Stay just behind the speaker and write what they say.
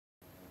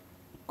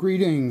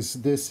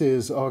Greetings, this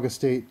is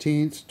August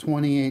 18th,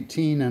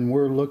 2018, and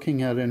we're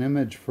looking at an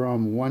image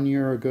from 1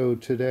 year ago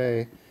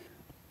today.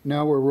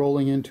 Now we're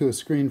rolling into a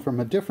screen from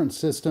a different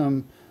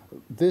system.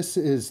 This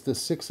is the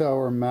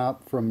 6-hour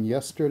map from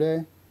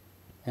yesterday,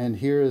 and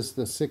here is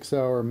the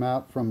 6-hour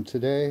map from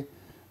today.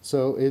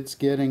 So it's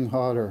getting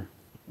hotter.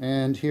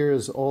 And here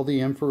is all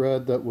the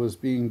infrared that was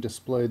being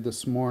displayed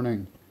this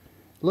morning.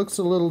 It looks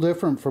a little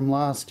different from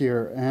last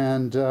year,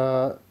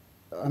 and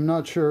I'm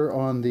not sure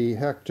on the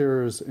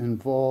hectares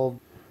involved.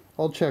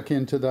 I'll check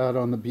into that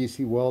on the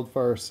BC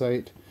Wildfire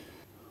site.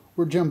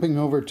 We're jumping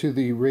over to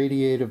the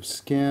radiative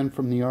scan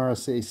from the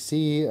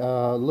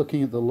RSAC,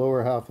 looking at the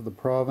lower half of the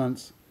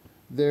province.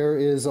 There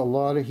is a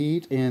lot of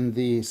heat in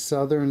the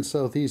southern,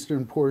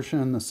 southeastern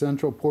portion, the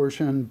central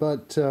portion,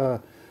 but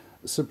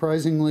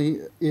surprisingly,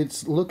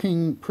 it's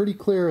looking pretty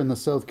clear in the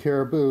South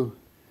Caribou.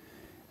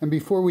 And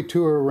before we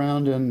tour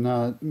around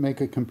and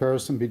make a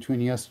comparison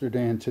between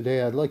yesterday and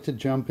today, I'd like to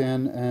jump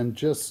in and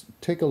just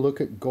take a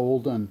look at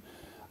Golden.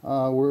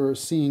 We're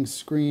seeing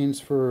screens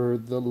for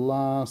the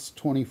last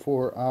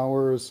 24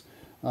 hours,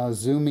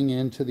 zooming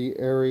into the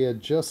area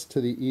just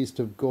to the east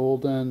of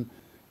Golden.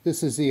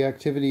 This is the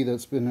activity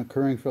that's been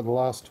occurring for the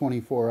last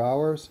 24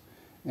 hours.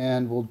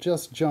 And we'll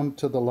just jump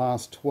to the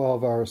last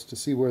 12 hours to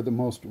see where the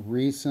most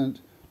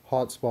recent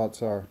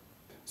hotspots are.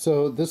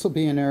 So this will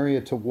be an area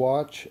to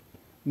watch.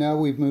 Now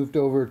we've moved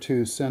over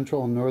to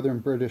central and northern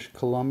British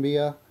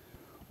Columbia.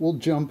 We'll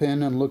jump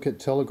in and look at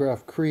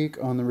Telegraph Creek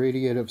on the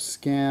radiative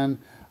scan.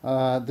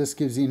 This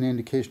gives you an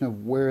indication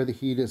of where the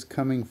heat is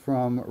coming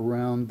from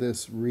around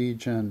this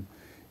region.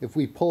 If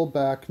we pull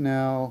back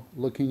now,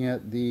 looking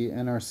at the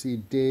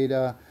NRC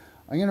data,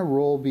 I'm going to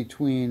roll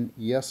between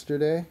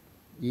yesterday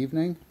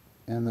evening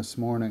and this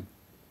morning.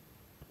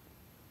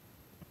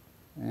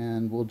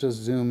 And we'll just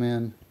zoom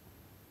in.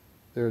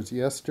 There's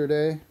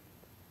yesterday.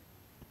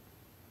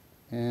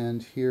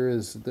 And here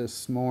is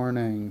this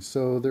morning.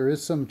 So there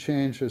is some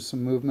change, there's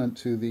some movement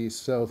to the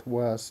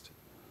southwest.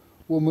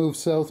 We'll move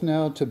south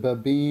now to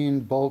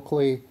Babine,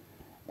 Bulkley,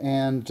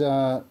 and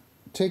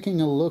taking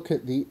a look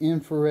at the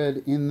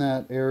infrared in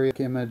that area.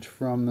 Image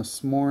from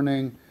this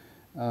morning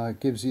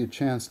gives you a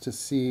chance to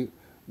see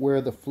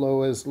where the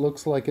flow is.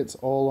 Looks like it's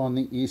all on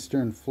the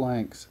eastern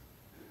flanks.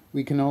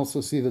 We can also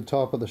see the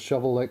top of the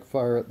Shovel Lake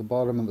fire at the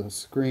bottom of the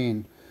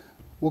screen.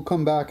 We'll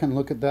come back and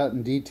look at that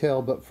in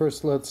detail, but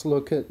first let's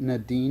look at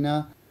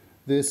Nadina.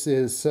 This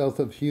is south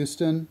of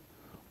Houston.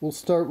 We'll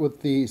start with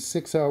the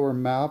 6-hour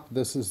map.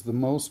 This is the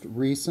most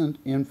recent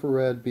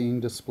infrared being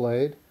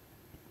displayed.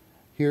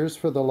 Here's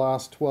for the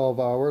last 12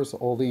 hours,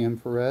 all the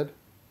infrared.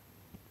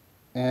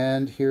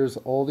 And here's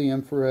all the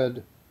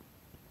infrared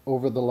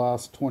over the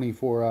last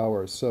 24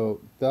 hours. So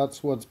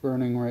that's what's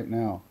burning right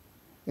now.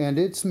 And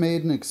it's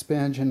made an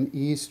expansion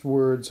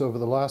eastwards over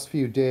the last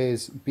few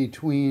days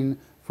between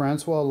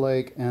Francois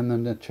Lake and the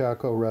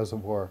Nechako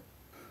Reservoir.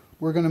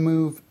 We're going to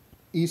move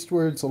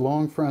eastwards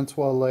along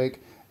Francois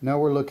Lake. Now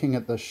we're looking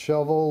at the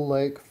Shovel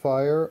Lake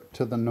fire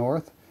to the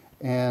north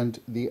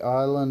and the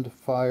Island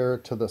fire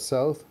to the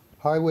south.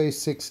 Highway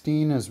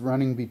 16 is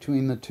running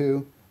between the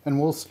two. And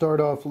we'll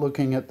start off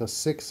looking at the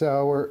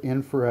 6-hour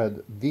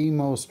infrared, the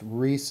most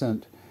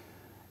recent.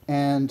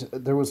 And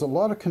there was a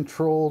lot of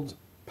controlled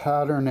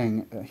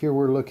patterning. Here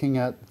we're looking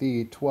at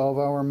the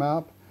 12-hour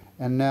map,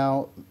 and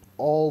now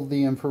all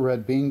the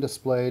infrared being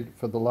displayed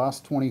for the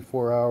last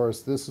 24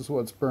 hours. This is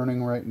what's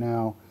burning right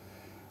now.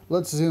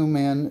 Let's zoom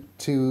in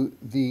to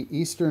the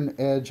eastern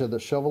edge of the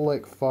Shovel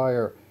Lake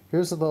fire.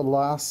 Here's the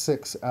last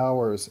 6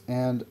 hours,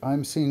 and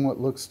I'm seeing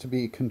what looks to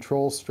be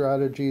control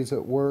strategies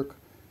at work.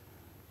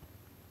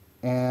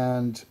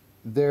 And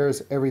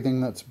there's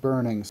everything that's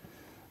burning.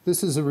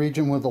 This is a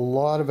region with a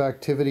lot of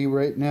activity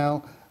right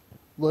now.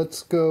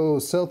 Let's go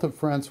south of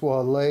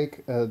Francois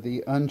Lake,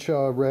 the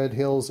Unshaw Red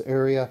Hills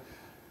area.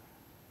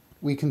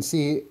 We can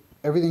see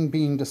everything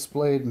being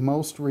displayed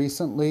most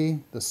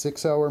recently, the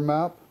 6-hour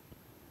map.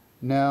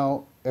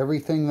 Now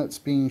everything that's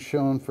being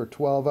shown for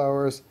 12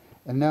 hours,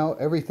 and now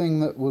everything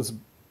that was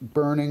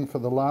burning for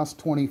the last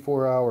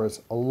 24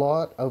 hours. A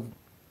lot of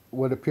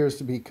what appears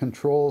to be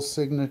control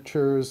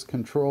signatures,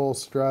 control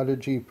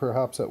strategy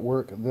perhaps at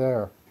work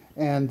there.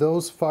 And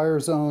those fire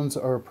zones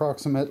are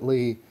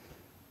approximately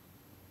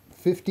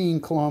 15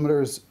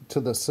 kilometers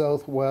to the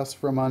southwest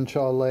from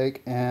Unshaw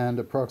Lake and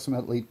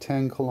approximately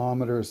 10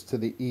 kilometers to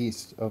the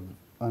east of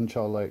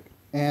Unshaw Lake.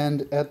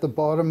 And at the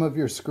bottom of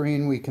your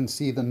screen we can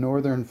see the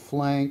northern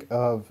flank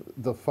of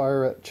the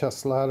fire at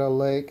Cheslata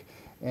Lake,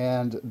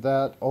 and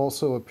that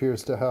also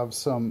appears to have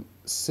some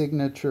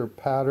signature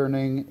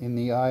patterning in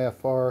the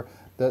IFR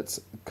that's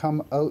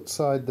come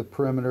outside the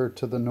perimeter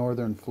to the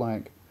northern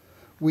flank.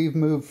 We've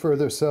moved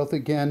further south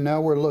again. Now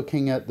we're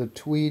looking at the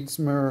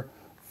Tweedsmuir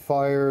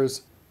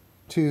fires.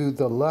 To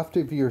the left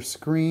of your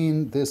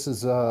screen, this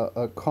is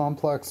a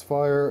complex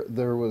fire.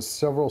 There was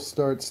several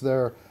starts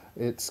there.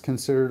 It's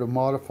considered a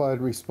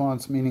modified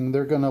response, meaning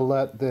they're going to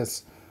let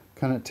this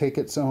kind of take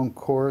its own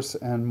course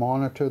and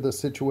monitor the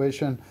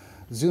situation.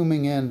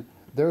 Zooming in,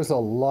 There's a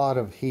lot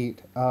of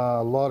heat,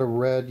 a lot of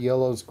red,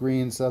 yellows,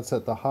 greens. That's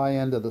at the high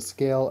end of the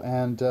scale,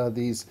 and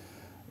these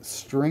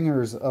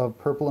stringers of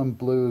purple and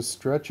blue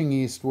stretching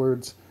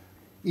eastwards.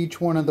 Each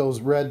one of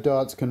those red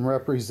dots can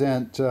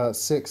represent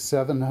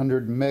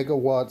 700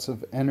 megawatts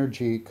of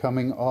energy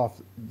coming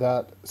off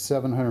that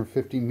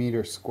 750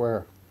 meter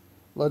square.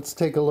 Let's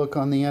take a look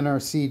on the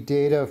NRC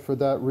data for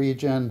that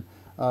region.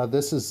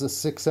 This is the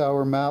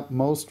 6-hour map,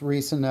 most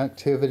recent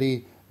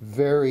activity,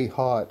 very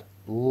hot.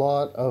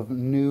 Lot of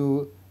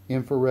new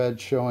infrared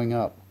showing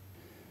up.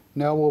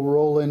 Now we'll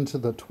roll into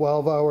the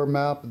 12-hour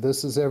map.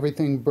 This is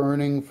everything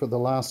burning for the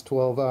last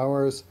 12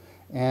 hours.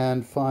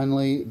 And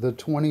finally, the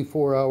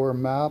 24-hour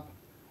map.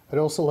 I'd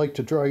also like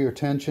to draw your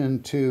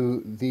attention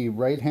to the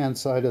right-hand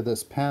side of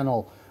this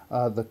panel,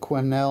 the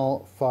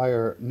Quesnel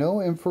fire.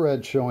 No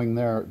infrared showing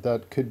there.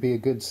 That could be a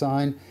good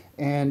sign.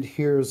 And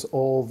here's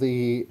all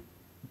the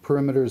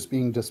perimeters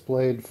being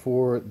displayed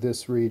for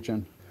this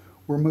region.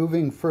 We're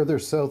moving further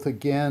south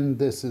again.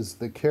 This is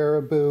the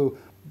Caribou.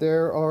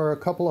 There are a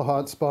couple of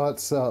hot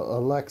spots,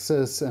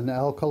 Alexis and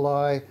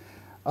Alkali.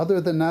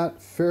 Other than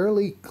that,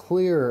 fairly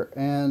clear,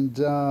 and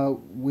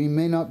we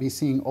may not be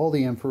seeing all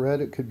the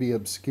infrared. It could be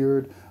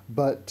obscured,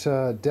 but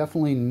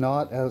definitely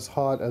not as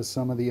hot as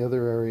some of the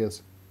other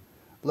areas.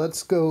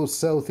 Let's go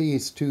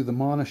southeast to the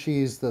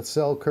Monachies, the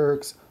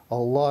Selkirks. A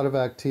lot of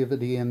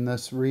activity in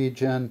this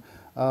region.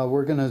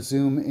 We're going to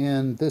zoom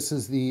in. This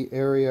is the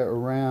area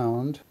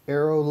around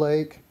Arrow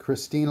Lake,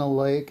 Christina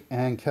Lake,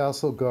 and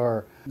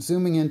Castlegar.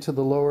 Zooming into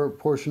the lower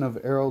portion of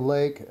Arrow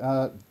Lake,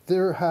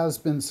 there has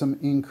been some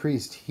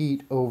increased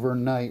heat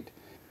overnight.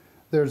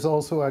 There's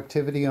also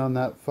activity on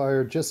that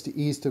fire just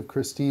east of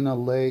Christina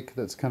Lake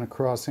that's kind of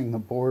crossing the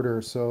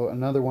border, so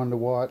another one to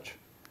watch.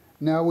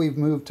 Now we've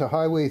moved to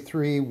Highway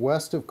 3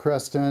 west of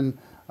Creston.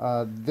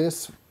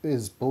 This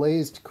is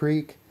Blazed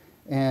Creek,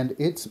 and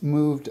it's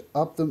moved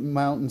up the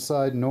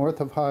mountainside north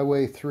of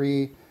Highway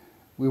 3.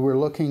 We were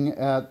looking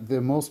at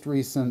the most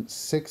recent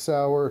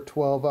 6-hour,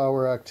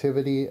 12-hour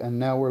activity, and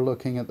now we're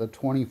looking at the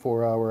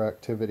 24-hour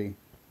activity.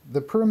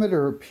 The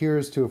perimeter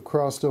appears to have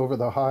crossed over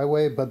the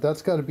highway, but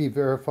that's got to be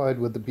verified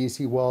with the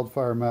BC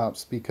wildfire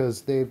maps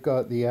because they've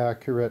got the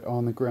accurate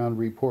on-the-ground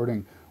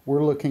reporting.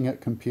 We're looking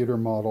at computer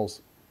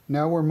models.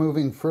 Now we're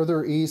moving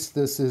further east.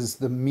 This is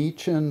the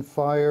Meechin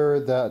fire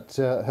that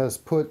has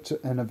put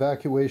an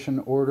evacuation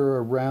order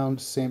around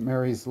St.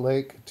 Mary's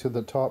Lake to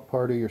the top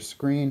part of your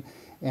screen,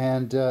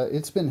 and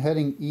it's been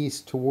heading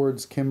east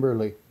towards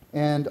Kimberley.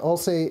 And I'll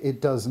say it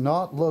does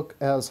not look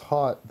as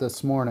hot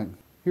this morning.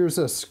 Here's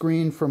a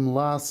screen from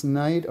last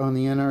night on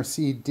the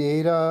NRC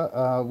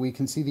data. We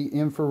can see the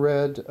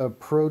infrared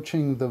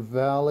approaching the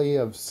valley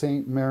of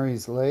St.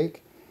 Mary's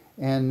Lake.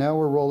 And now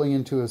we're rolling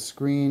into a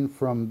screen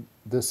from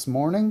this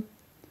morning,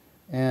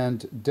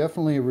 and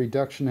definitely a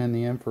reduction in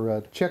the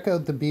infrared. Check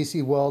out the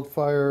BC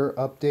wildfire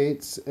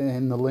updates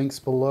in the links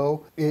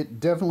below. It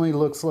definitely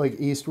looks like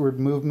eastward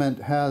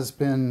movement has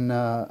been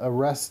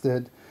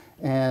arrested,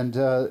 and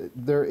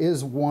there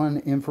is one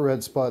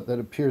infrared spot that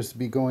appears to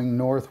be going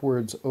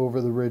northwards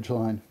over the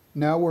ridgeline.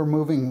 Now we're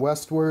moving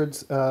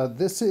westwards.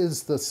 This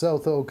is the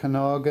South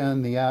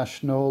Okanagan, the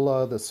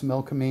Ashnola, the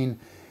Smilkameen,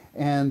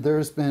 and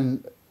there's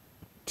been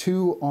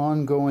 2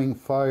 ongoing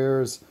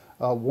fires,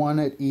 one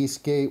at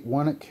Eastgate,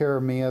 one at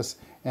Keremeos,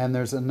 and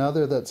there's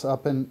another that's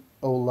up in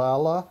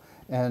Olalla,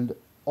 and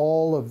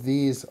all of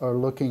these are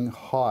looking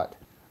hot.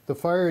 The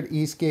fire at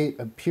Eastgate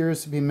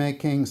appears to be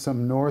making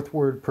some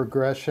northward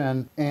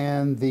progression,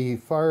 and the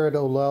fire at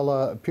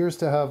Olalla appears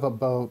to have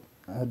about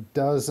a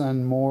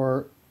dozen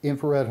more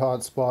infrared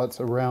hotspots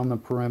around the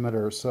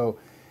perimeter. So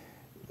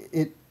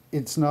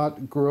it's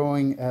not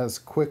growing as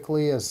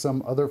quickly as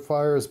some other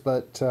fires,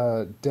 but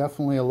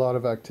definitely a lot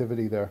of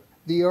activity there.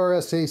 The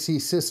RSAC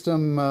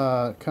system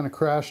kind of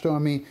crashed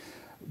on me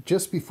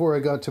just before I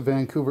got to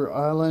Vancouver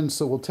Island,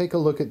 so we'll take a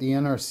look at the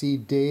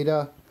NRC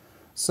data.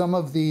 Some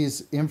of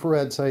these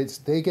infrared sites,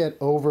 they get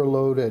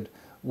overloaded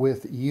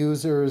with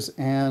users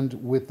and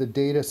with the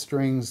data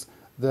strings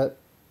that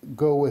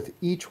go with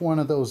each one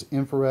of those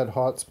infrared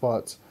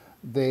hotspots.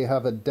 They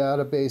have a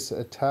database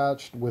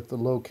attached with the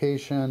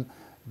location,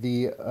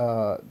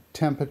 the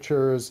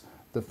temperatures,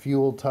 the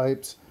fuel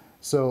types.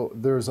 So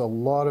there's a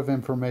lot of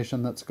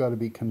information that's got to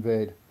be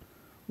conveyed.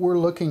 We're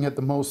looking at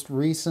the most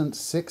recent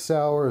 6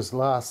 hours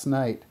last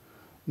night.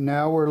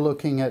 Now we're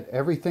looking at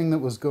everything that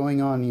was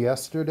going on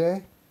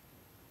yesterday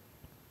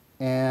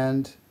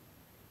and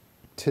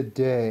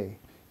today.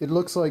 It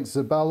looks like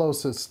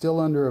Zabalos is still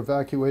under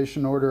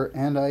evacuation order,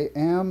 and I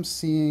am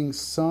seeing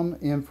some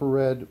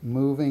infrared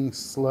moving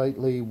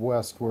slightly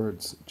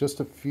westwards. Just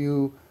a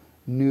few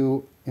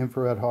new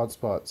infrared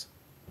hotspots.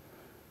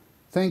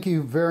 Thank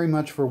you very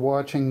much for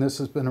watching. This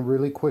has been a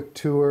really quick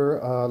tour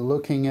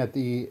looking at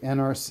the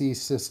NRC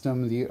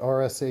system, the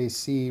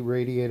RSAC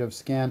radiative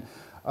scan.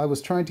 I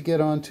was trying to get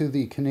onto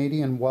the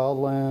Canadian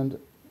Wildland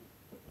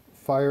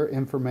Fire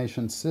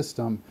Information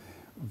System.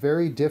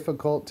 Very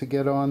difficult to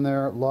get on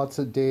there, lots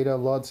of data,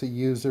 lots of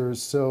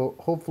users, so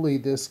hopefully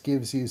this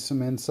gives you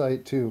some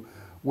insight to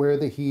where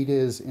the heat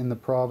is in the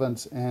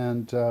province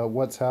and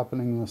what's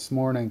happening this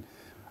morning.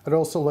 I'd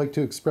also like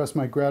to express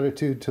my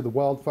gratitude to the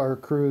wildfire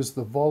crews,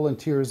 the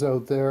volunteers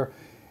out there.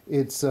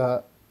 It's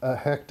a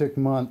hectic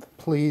month.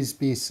 Please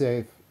be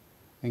safe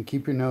and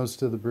keep your nose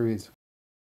to the breeze.